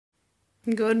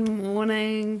Good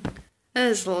morning.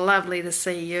 It's lovely to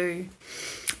see you.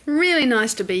 Really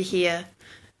nice to be here.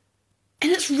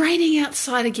 And it's raining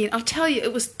outside again. I'll tell you,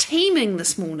 it was teeming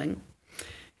this morning.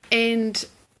 And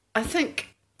I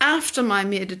think after my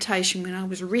meditation, when I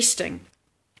was resting,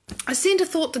 I sent a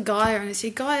thought to Gaia and I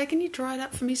said, Gaia, can you dry it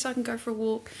up for me so I can go for a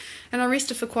walk? And I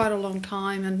rested for quite a long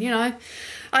time. And,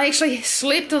 I actually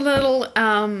slept a little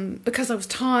because I was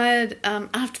tired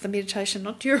after the meditation,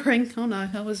 not during. Oh no,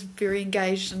 I was very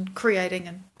engaged in creating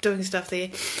and doing stuff there.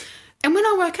 And when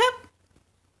I woke up,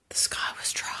 the sky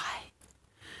was dry.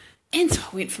 And so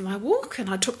I went for my walk and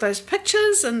I took those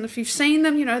pictures, and if you've seen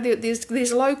them,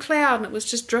 there's low cloud and it was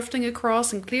just drifting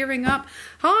across and clearing up.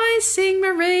 Hi, Sing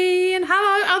Marie, and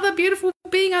hello, other beautiful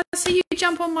being. I see you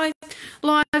jump on my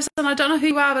lives and I don't know who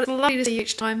you are, but it's lovely to see you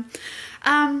each time.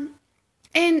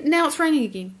 And now it's raining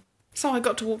again. So I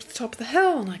got to walk to the top of the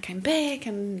hill and I came back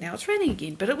and now it's raining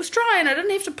again. But it was dry and I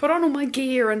didn't have to put on all my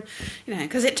gear and,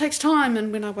 because it takes time.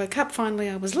 And when I woke up finally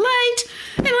I was late,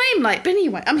 and I am late, but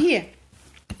anyway, I'm here.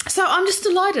 So I'm just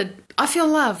delighted. I feel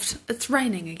loved. It's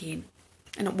raining again.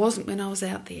 And it wasn't when I was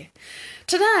out there.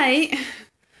 Today,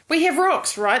 we have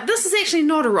rocks, right? This is actually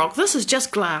not a rock. This is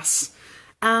just glass.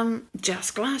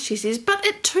 Just glass, she says. But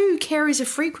it too carries a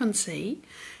frequency.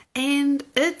 And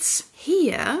it's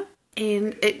here.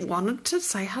 And it wanted to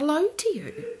say hello to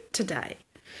you today.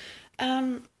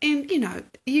 And,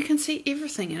 you can see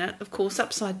everything in it. Of course,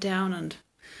 upside down and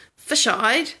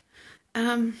fish-eyed.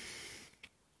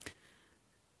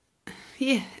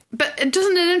 Yeah, but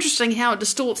isn't it interesting how it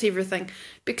distorts everything?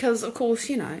 Because, of course,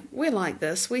 we're like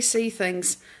this. We see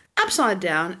things upside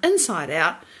down, inside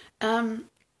out.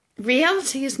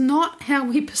 Reality is not how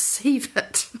we perceive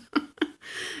it.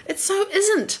 It so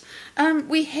isn't.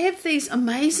 We have these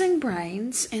amazing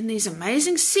brains and these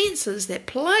amazing senses that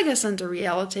plug us into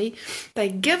reality. They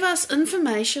give us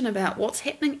information about what's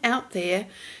happening out there.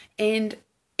 And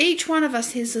each one of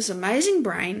us has this amazing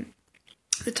brain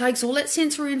that takes all that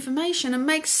sensory information and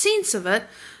makes sense of it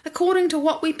according to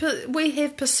what we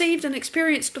have perceived and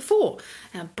experienced before.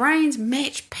 Our brains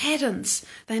match patterns.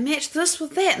 They match this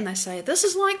with that, and they say, this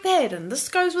is like that, and this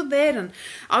goes with that, and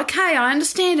okay, I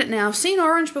understand it now. I've seen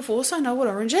orange before, so I know what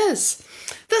orange is.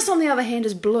 This, on the other hand,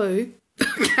 is blue.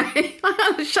 Okay, I'm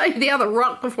going to show you the other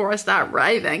rock before I start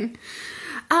raving.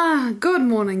 Good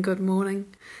morning, good morning.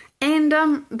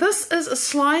 And this is a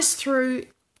slice through,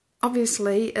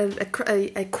 obviously,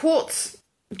 a quartz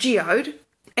geode,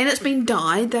 and it's been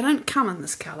dyed. They don't come in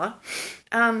this colour.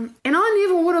 And I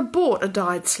never would have bought a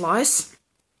dyed slice,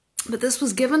 but this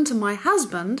was given to my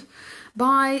husband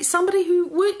by somebody who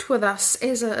worked with us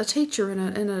as a teacher in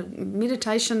a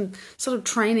meditation sort of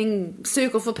training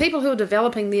circle for people who are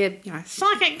developing their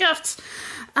psychic gifts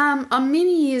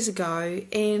many years ago.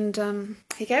 And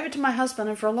he gave it to my husband,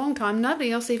 and for a long time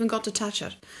nobody else even got to touch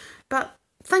it. But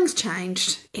things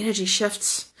changed, energy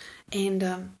shifts,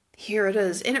 and here it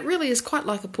is. And it really is quite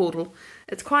like a portal.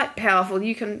 It's quite powerful.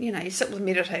 You can, you sit with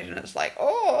meditation and it's like,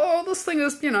 oh, this thing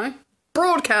is,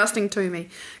 broadcasting to me.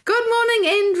 Good morning,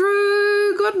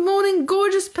 Andrew. Good morning,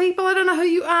 gorgeous people. I don't know who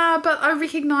you are, but I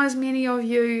recognise many of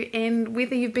you, and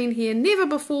whether you've been here never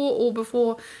before or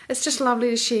before, it's just lovely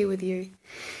to share with you.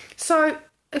 So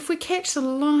if we catch the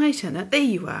light in it, there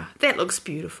you are. That looks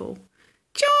beautiful.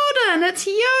 Jordan, it's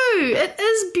you. It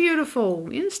is beautiful.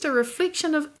 Just a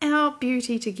reflection of our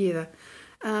beauty together.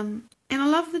 And I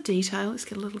love the detail. Let's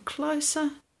get a little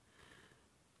closer.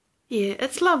 Yeah,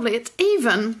 it's lovely. It's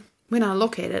even, when I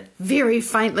look at it, very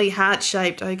faintly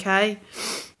heart-shaped, okay?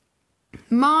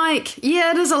 Mike,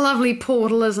 yeah, it is a lovely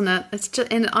portal, isn't it? It's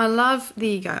just, and I love, there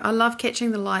you go, I love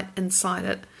catching the light inside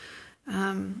it.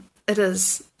 It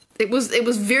is. It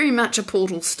was very much a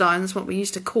portal stone, is what we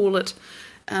used to call it.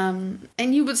 And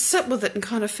you would sit with it and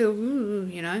kind of feel,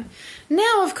 ooh,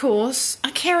 Now, of course,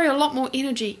 I carry a lot more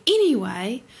energy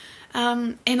anyway,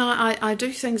 and I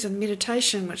do things in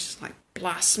meditation which is like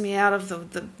blasts me out of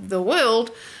the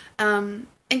world, and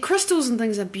crystals and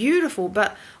things are beautiful,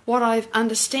 but what I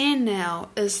understand now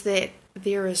is that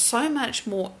there is so much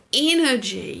more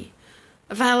energy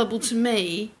available to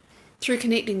me through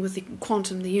connecting with the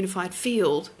quantum, the unified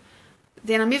field,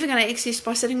 than I'm ever going to access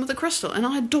by sitting with a crystal. And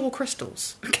I adore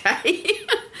crystals, okay?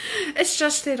 It's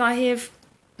just that I have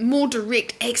more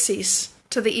direct access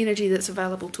to the energy that's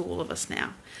available to all of us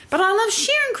now. But I love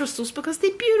sharing crystals because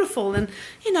they're beautiful, and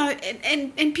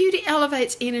and beauty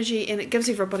elevates energy, and it gives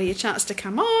everybody a chance to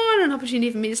come on, an opportunity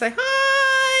for me to say,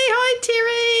 hi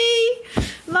Terry,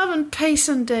 love and peace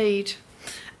indeed.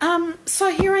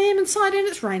 So here I am inside and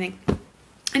it's raining.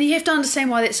 And you have to understand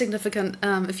why that's significant.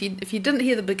 If you didn't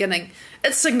hear the beginning,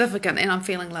 it's significant, and I'm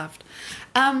feeling loved.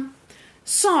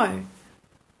 So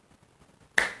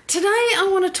Today I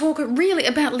want to talk really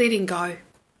about letting go,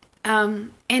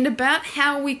 and about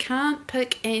how we can't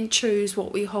pick and choose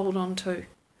what we hold on to.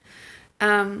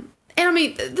 And I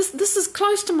mean, this is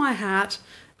close to my heart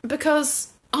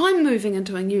because I'm moving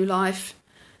into a new life,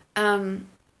 and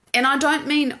I don't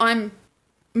mean I'm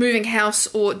moving house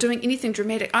or doing anything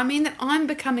dramatic. I mean that I'm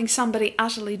becoming somebody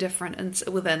utterly different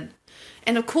within.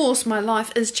 And of course my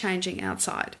life is changing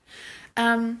outside.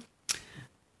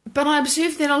 But I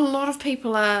observe that a lot of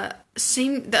people that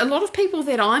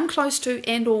I'm close to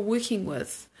and or working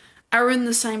with are in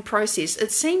the same process.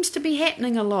 It seems to be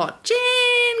happening a lot.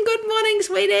 Jen, good morning,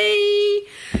 sweetie.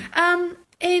 And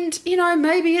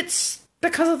maybe it's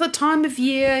because of the time of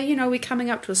year. We're coming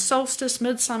up to a solstice,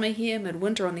 midsummer here,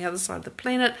 midwinter on the other side of the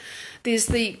planet. There's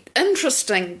the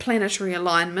interesting planetary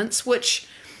alignments, which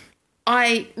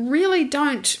I really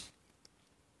don't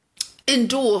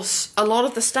endorse a lot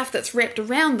of the stuff that's wrapped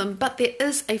around them, but there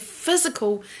is a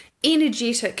physical,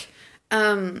 energetic,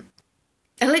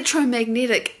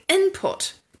 electromagnetic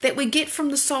input that we get from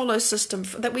the solar system,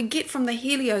 that we get from the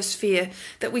heliosphere,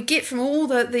 that we get from all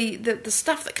the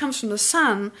stuff that comes from the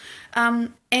sun,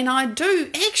 and I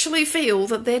do actually feel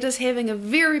that is having a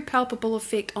very palpable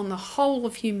effect on the whole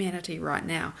of humanity right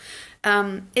now.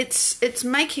 It's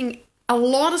making a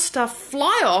lot of stuff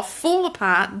fly off, fall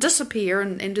apart, disappear,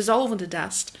 and dissolve into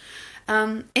dust.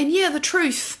 The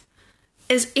truth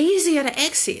is easier to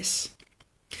access.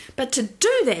 But to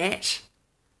do that,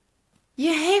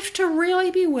 you have to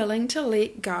really be willing to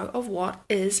let go of what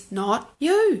is not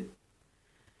you.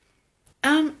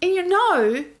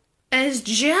 Is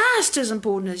just as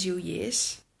important as your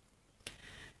yes.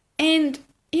 And,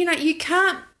 you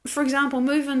can't, for example,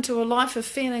 move into a life of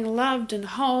feeling loved and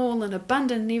whole and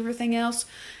abundant and everything else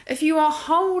if you are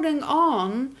holding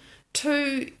on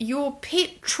to your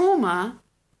pet trauma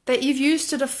that you've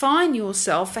used to define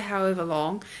yourself for however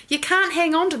long. You can't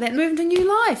hang on to that and move into a new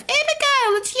life.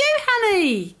 Abigail, it's you,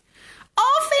 honey.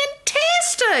 Oh,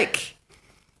 fantastic.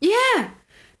 Yeah.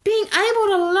 Being able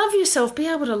to love yourself, be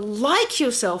able to like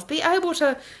yourself, be able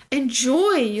to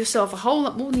enjoy yourself a whole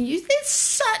lot more than you, that's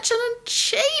such an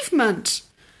achievement.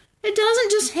 It doesn't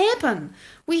just happen.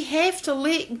 We have to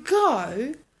let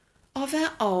go of our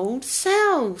old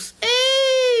selves.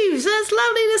 Eves, it's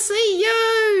lovely to see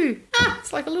you.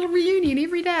 It's like a little reunion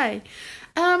every day.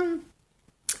 We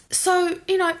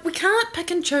can't pick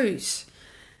and choose.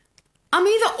 I'm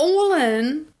either all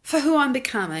in for who I'm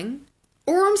becoming,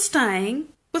 or I'm staying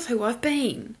with who I've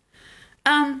been.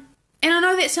 And I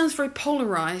know that sounds very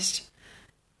polarized.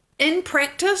 In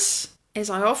practice,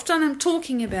 as I often am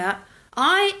talking about,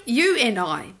 you and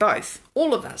I, both,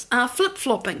 all of us, are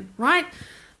flip-flopping, right?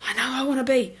 I know I want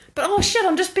to be, but oh shit,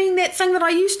 I'm just being that thing that I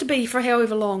used to be for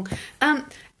however long.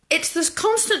 It's this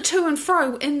constant to and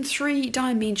fro in 3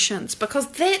 dimensions,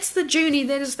 because that's the journey,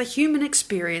 that is the human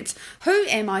experience. Who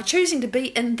am I choosing to be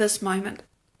in this moment?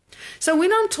 So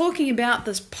when I'm talking about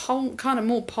this kind of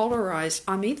more polarized,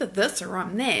 I'm either this or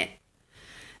I'm that,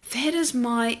 that is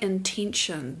my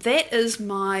intention. That is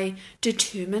my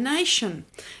determination.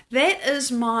 That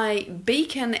is my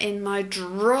beacon and my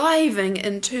driving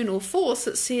internal force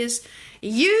that says,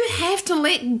 you have to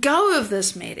let go of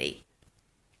this, Maddie,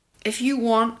 if you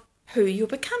want who you're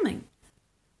becoming.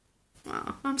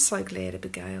 Oh, I'm so glad,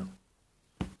 Abigail.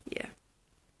 Yeah,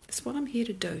 that's what I'm here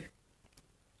to do.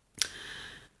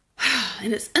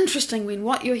 And it's interesting when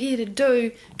what you're here to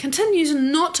do continues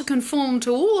not to conform to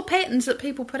all the patterns that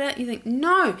people put out. You think,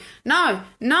 no,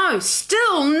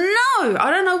 still no.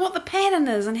 I don't know what the pattern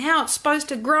is and how it's supposed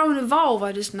to grow and evolve.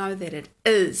 I just know that it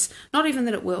is. Not even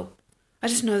that it will. I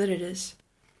just know that it is.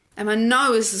 And my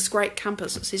no is this great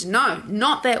compass that says, no,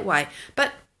 not that way.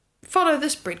 But follow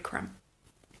this breadcrumb.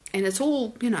 And it's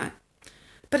all,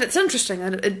 But it's interesting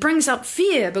that it brings up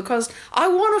fear, because I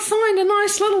want to find a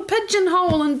nice little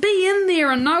pigeonhole and be in there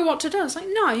and know what to do. It's like,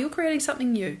 no, you're creating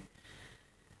something new.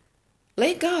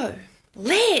 Let go.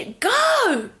 Let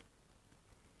go.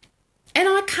 And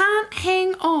I can't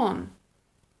hang on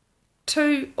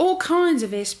to all kinds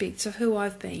of aspects of who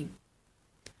I've been.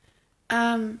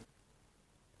 I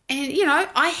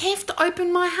have to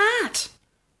open my heart.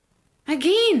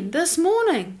 Again, this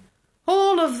morning,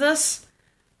 all of this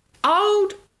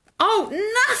old,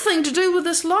 nothing to do with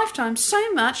this lifetime,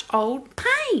 so much old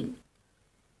pain.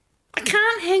 I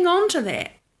can't hang on to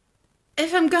that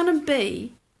if I'm going to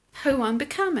be who I'm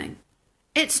becoming.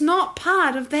 It's not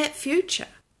part of that future.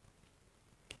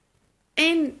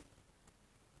 And,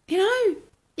 you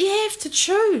have to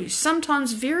choose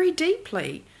sometimes very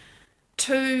deeply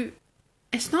to,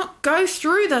 it's not go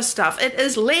through this stuff, it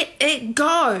is let it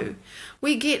go.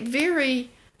 We get very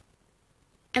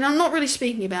And I'm not really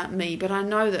speaking about me, but I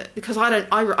know that, because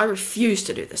I refuse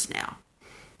to do this now.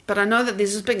 But I know that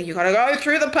there's this big, you got to go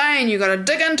through the pain, you got to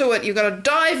dig into it, you got to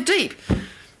dive deep.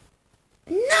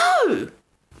 No,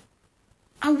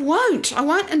 I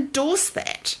won't endorse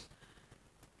that.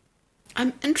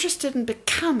 I'm interested in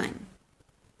becoming,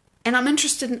 and I'm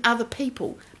interested in other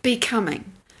people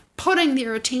becoming, putting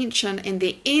their attention and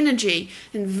their energy,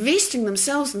 investing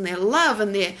themselves in their love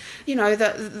and their,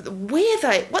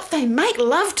 what they make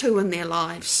love to in their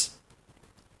lives.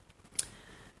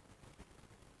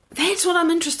 That's what I'm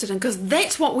interested in, because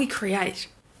that's what we create.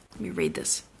 Let me read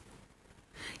this.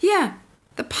 Yeah,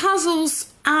 the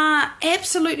puzzles are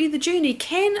absolutely the journey.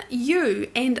 Can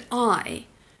you and I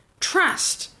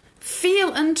trust,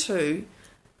 feel into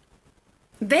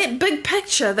that big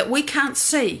picture that we can't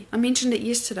see? I mentioned it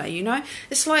yesterday,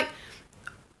 It's like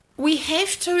we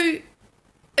have to,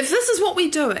 if this is what we're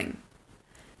doing,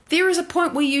 there is a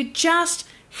point where you just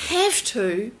have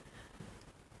to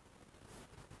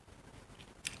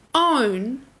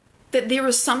own that there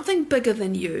is something bigger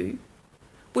than you,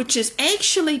 which is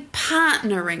actually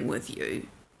partnering with you.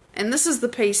 And this is the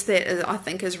piece that I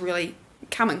think is really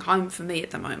coming home for me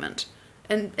at the moment,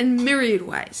 in myriad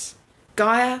ways.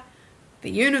 Gaia, the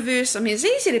universe. I mean, it's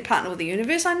easy to partner with the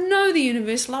universe. I know the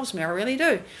universe loves me, I really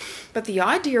do. But the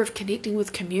idea of connecting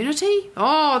with community,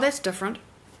 that's different.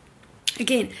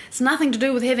 Again, it's nothing to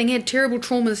do with having had terrible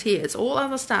traumas here. It's all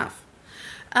other stuff.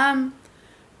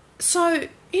 So,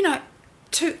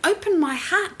 to open my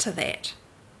heart to that,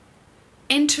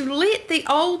 and to let the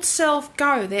old self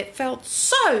go that felt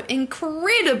so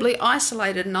incredibly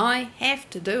isolated, and I have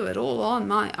to do it all on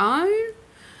my own.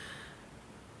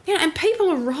 And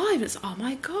people arrive, it's, oh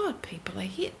my God, people are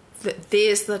here.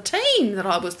 There's the team that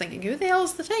I was thinking, who the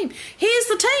hell's the team? Here's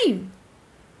the team.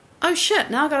 Oh shit,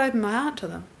 now I've got to open my heart to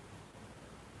them.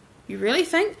 You really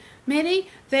think, Maddie,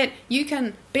 that you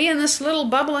can be in this little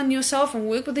bubble in yourself and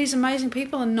work with these amazing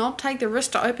people and not take the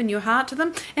risk to open your heart to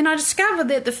them? And I discovered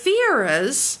that the fear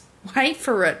is, wait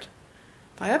for it,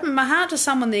 if I open my heart to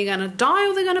someone, they're going to die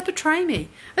or they're going to betray me.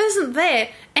 Isn't that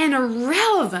an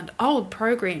irrelevant old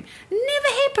program? Never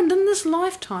happened in this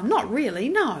lifetime. Not really,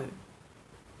 no.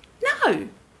 No.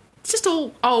 It's just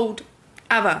all old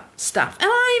other stuff. And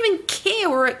I don't even care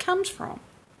where it comes from.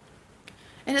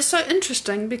 And it's so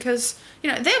interesting because,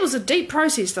 that was a deep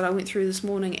process that I went through this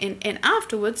morning. And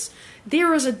afterwards,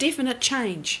 there is a definite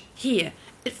change here.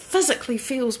 It physically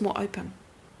feels more open.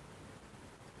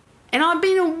 And I've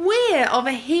been aware of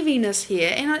a heaviness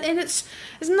here. And there's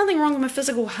nothing wrong with my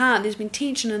physical heart. There's been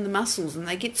tension in the muscles and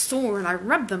they get sore and I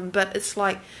rub them. But it's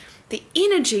like the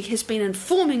energy has been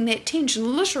informing that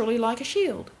tension literally like a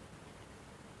shield.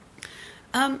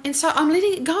 And so I'm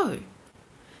letting it go.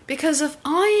 Because if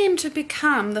I am to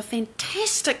become the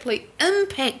fantastically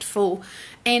impactful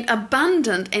and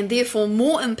abundant and therefore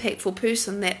more impactful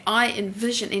person that I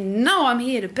envision and know I'm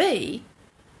here to be,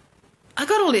 I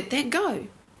got to let that go.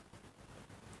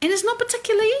 And it's not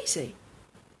particularly easy.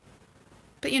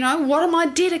 But what am I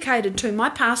dedicated to, my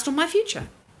past or my future?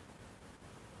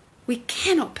 We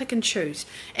cannot pick and choose.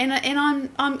 And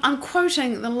I'm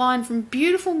quoting the line from a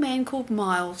beautiful man called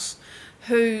Miles,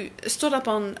 who stood up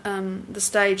on the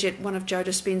stage at one of Joe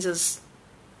Dispenza's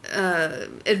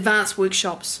advanced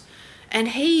workshops, and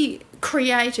he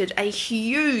created a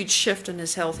huge shift in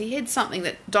his health. He had something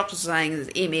that doctors are saying is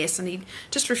MS, and he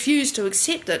just refused to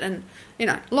accept it. And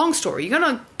long story, you're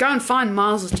going to go and find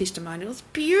Miles' testimony. It was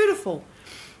beautiful.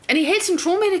 And he had some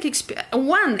traumatic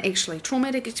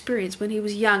experience when he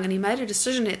was young, and he made a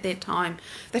decision at that time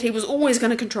that he was always going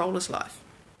to control his life.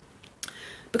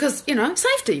 Because,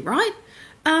 safety, right?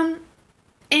 And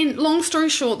long story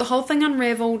short, the whole thing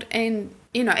unraveled, and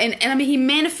I mean, he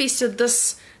manifested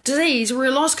this disease where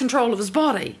he lost control of his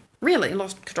body. Really, he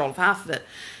lost control of half of it.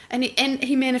 And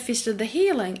he manifested the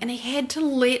healing, and he had to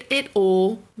let it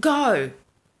all go.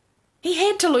 He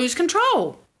had to lose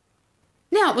control.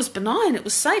 Now, it was benign, it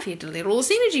was safe. He had to let all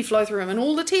this energy flow through him, and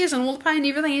all the tears and all the pain,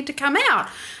 everything had to come out.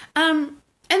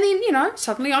 And then,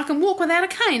 suddenly I can walk without a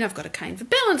cane. I've got a cane for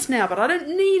balance now, but I don't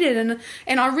need it.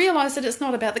 And I realise that it's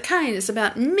not about the cane. It's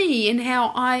about me and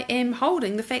how I am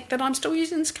holding the fact that I'm still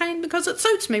using this cane because it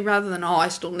suits me, rather than, I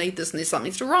still need this and there's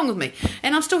something still wrong with me.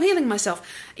 And I'm still healing myself.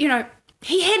 He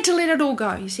had to let it all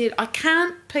go. He said, I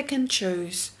can't pick and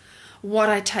choose what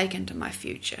I take into my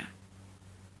future.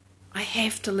 I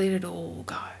have to let it all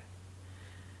go.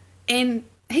 And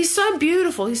he's so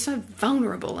beautiful, he's so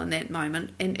vulnerable in that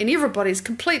moment, and everybody's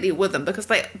completely with him because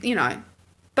they,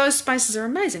 those spaces are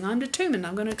amazing. I'm determined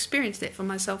I'm going to experience that for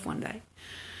myself one day.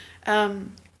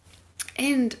 And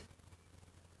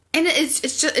And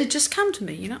it just come to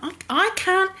me, you know, I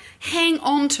can't hang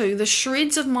on to the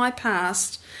shreds of my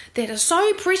past that are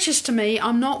so precious to me.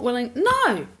 I'm not willing.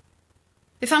 No.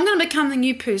 If I'm going to become the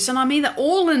new person, I'm either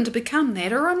all in to become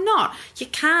that or I'm not. You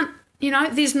can't, you know,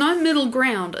 there's no middle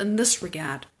ground in this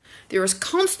regard. There is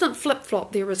constant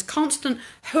flip-flop. There is constant,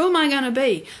 who am I going to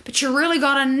be? But you really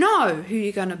got to know who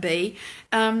you're going to be.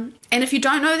 And if you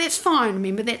don't know, that's fine.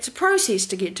 Remember, that's a process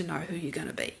to get to know who you're going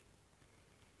to be.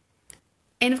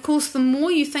 And of course, the more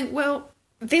you think, well,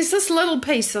 there's this little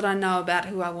piece that I know about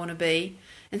who I want to be,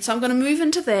 and so I'm going to move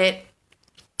into that.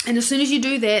 And as soon as you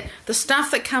do that, the stuff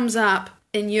that comes up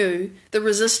in you, the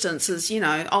resistance is, you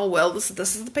know, oh, well, this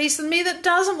is the piece of me that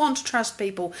doesn't want to trust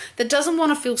people, that doesn't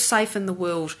want to feel safe in the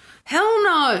world. Hell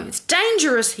no, it's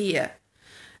dangerous here.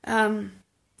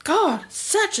 God,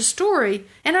 such a story.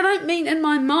 And I don't mean in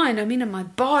my mind, I mean in my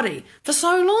body for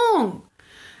so long.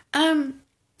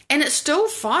 And it still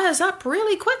fires up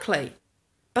really quickly.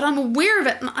 But I'm aware of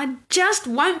it, and I just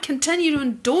won't continue to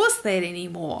endorse that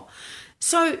anymore.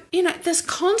 So, you know, this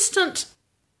constant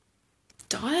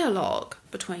dialogue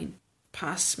between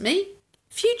past me,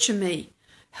 future me,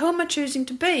 who am I choosing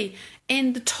to be,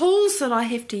 and the tools that I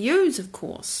have to use, of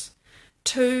course,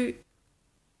 to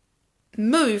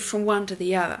move from one to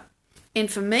the other.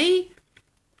 And for me,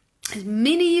 as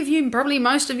many of you, probably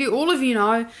most of you, all of you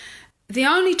know, the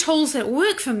only tools that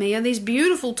work for me are these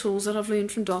beautiful tools that I've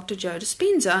learned from Dr. Joe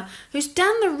Dispenza, who's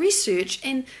done the research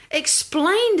and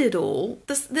explained it all,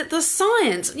 the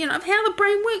science, you know, of how the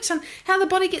brain works and how the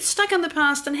body gets stuck in the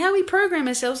past and how we program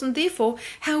ourselves and therefore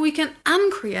how we can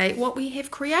uncreate what we have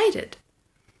created.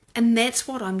 And that's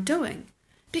what I'm doing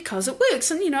because it works.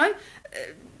 And, you know,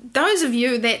 those of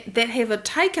you that have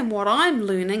taken what I'm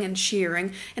learning and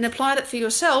sharing and applied it for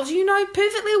yourselves, you know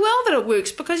perfectly well that it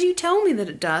works because you tell me that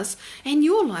it does and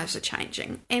your lives are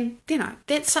changing. And, you know,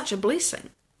 that's such a blessing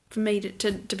for me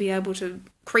to be able to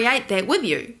create that with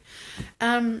you.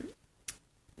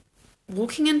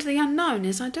 Walking into the unknown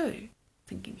as I do,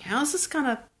 thinking, how's this going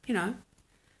to, you know,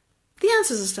 the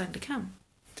answers are starting to come.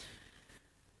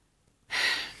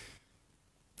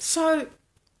 So,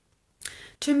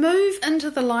 to move into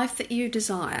the life that you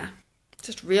desire,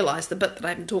 just realise the bit that I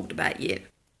haven't talked about yet.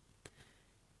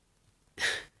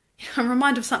 I'm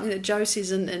reminded of something that Joe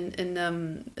says in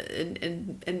an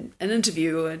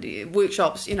interview or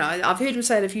workshops. You know, I've heard him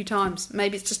say it a few times.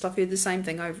 Maybe it's just I've heard the same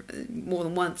thing over more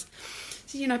than once.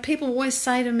 So, you know, people always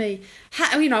say to me,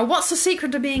 you know, what's the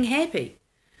secret to being happy?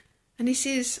 And he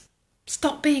says,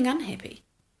 stop being unhappy.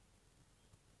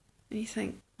 And you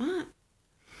think, what?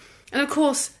 And of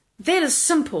course, that is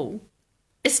simple.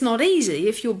 It's not easy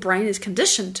if your brain is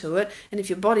conditioned to it and if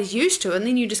your body's used to it, and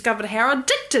then you discover how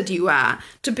addicted you are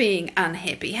to being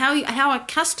unhappy, how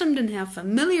accustomed and how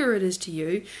familiar it is to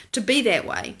you to be that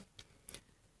way.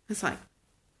 It's like,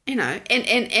 you know,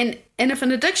 and if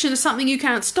an addiction is something you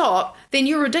can't stop, then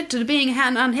you're addicted to being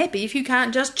unhappy if you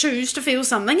can't just choose to feel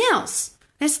something else.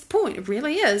 That's the point. It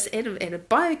really is. At a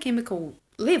biochemical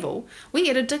level, we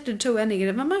get addicted to our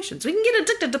negative emotions. We can get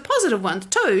addicted to positive ones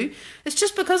too. It's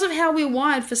just because of how we're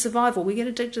wired for survival, we get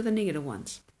addicted to the negative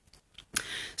ones.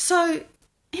 So,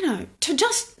 you know,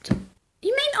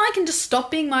 you mean I can just stop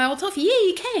being my old self? Yeah,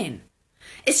 you can.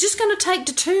 It's just going to take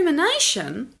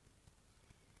determination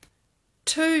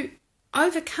to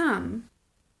overcome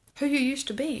who you're used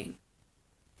to being.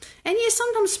 And yes,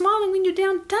 sometimes smiling when you're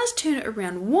down does turn it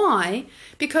around. Why?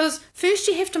 Because first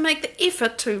you have to make the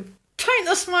effort to paint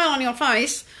the smile on your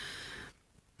face.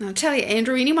 And I'll tell you,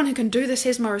 Andrew, anyone who can do this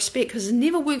has my respect because it's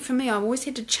never worked for me. I've always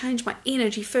had to change my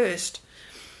energy first.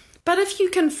 But if you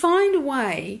can find a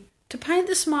way to paint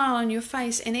the smile on your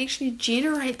face and actually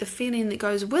generate the feeling that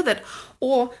goes with it,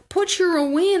 or put your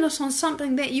awareness on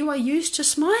something that you are used to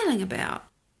smiling about,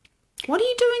 what are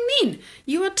you doing then?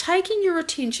 You are taking your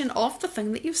attention off the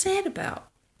thing that you're sad about.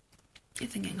 You're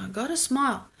thinking, I've got to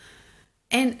smile.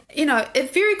 And, you know,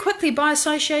 it very quickly, by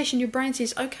association, your brain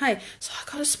says, okay, so I've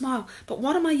got to smile. But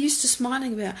what am I used to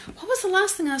smiling about? What was the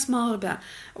last thing I smiled about?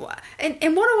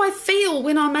 And what do I feel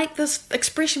when I make this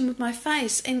expression with my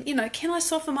face? And, you know, can I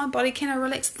soften my body? Can I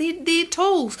relax? They're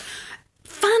tools.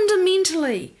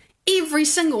 Fundamentally, every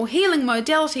single healing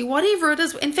modality, whatever it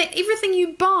is, in fact, everything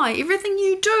you buy, everything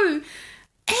you do,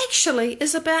 actually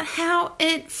is about how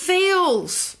it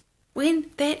feels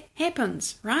when that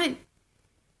happens, right?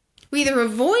 We either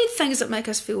avoid things that make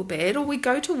us feel bad or we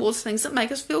go towards things that make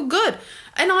us feel good.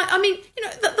 And I mean, you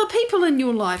know, the people in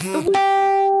your life, the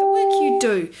work you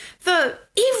do,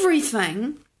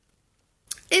 everything,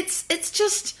 it's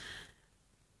just,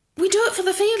 we do it for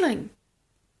the feeling.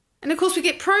 And of course we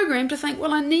get programmed to think,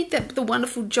 well, I need the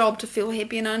wonderful job to feel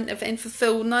happy and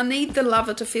fulfilled, and I need the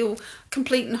lover to feel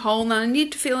complete and whole, and I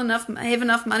need to have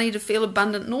enough money to feel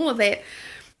abundant and all of that.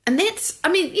 And that's, I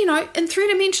mean, you know, in 3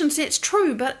 dimensions that's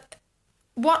true, but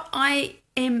what I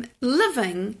am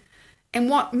living and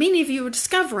what many of you are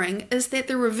discovering is that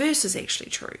the reverse is actually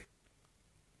true.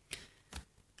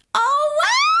 Oh,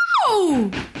 wow!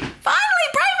 Finally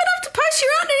brave enough to post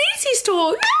your own Etsy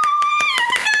store. No!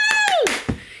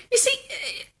 You see,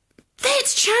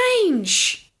 that's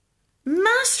change.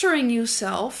 Mastering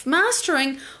yourself,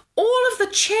 mastering all of the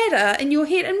chatter in your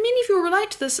head, and many of you will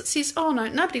relate to this. It says, oh no,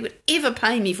 nobody would ever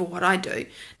pay me for what I do.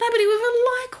 Nobody would ever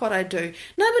like what I do.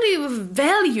 Nobody would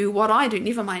value what I do,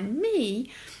 never mind me,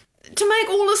 to make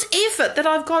all this effort that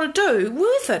I've got to do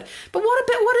worth it. But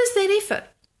what is that effort?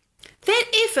 That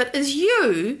effort is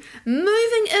you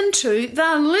moving into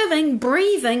the living,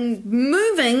 breathing,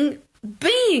 moving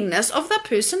beingness of the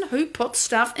person who puts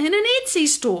stuff in an Etsy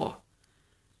store.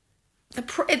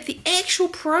 The actual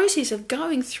process of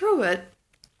going through it,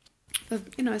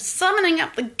 you know, summoning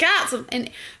up the guts, and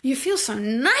you feel so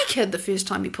naked the first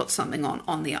time you put something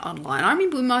on the online. I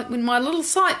remember when my little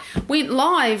site went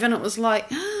live, and it was like,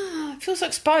 I feel so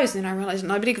exposed. And I realised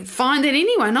nobody could find it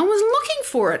anyway. No one was looking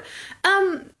for it.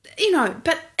 You know,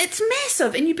 but it's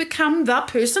massive, and you become the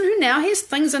person who now has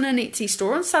things in an Etsy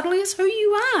store, and suddenly it's who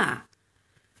you are.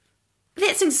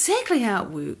 That's exactly how it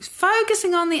works.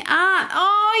 Focusing on the art.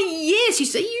 Oh, yes, you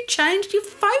see, you changed your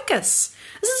focus.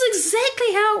 This is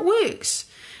exactly how it works.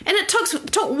 And it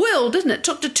took will, didn't it? It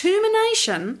took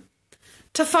determination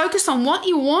to focus on what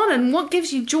you want and what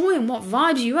gives you joy and what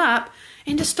vibes you up,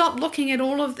 and to stop looking at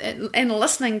all of that and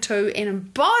listening to and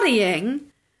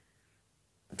embodying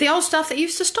the old stuff that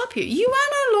used to stop you. You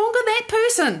are no longer that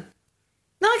person.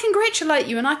 Now, I congratulate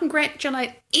you, and I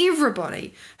congratulate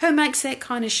everybody who makes that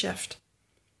kind of shift.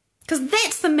 Because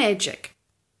that's the magic.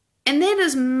 And that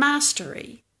is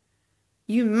mastery.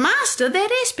 You master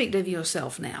that aspect of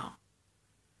yourself now.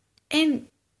 And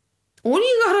all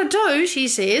you got to do, she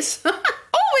says, all we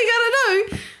got to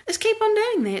do is keep on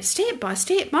doing that, step by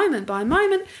step, moment by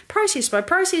moment, process by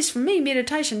process. For me,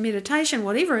 meditation,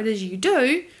 whatever it is you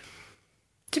do,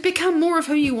 to become more of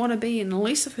who you want to be and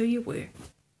less of who you were.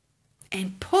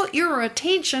 And put your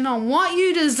attention on what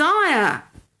you desire.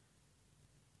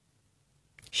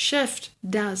 Shift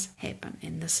does happen,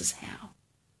 and this is how.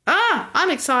 I'm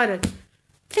excited.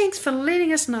 Thanks for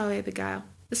letting us know, Abigail.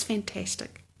 It's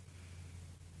fantastic.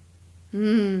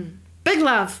 Big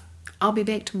love. I'll be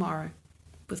back tomorrow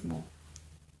with more.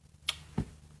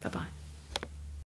 Bye-bye.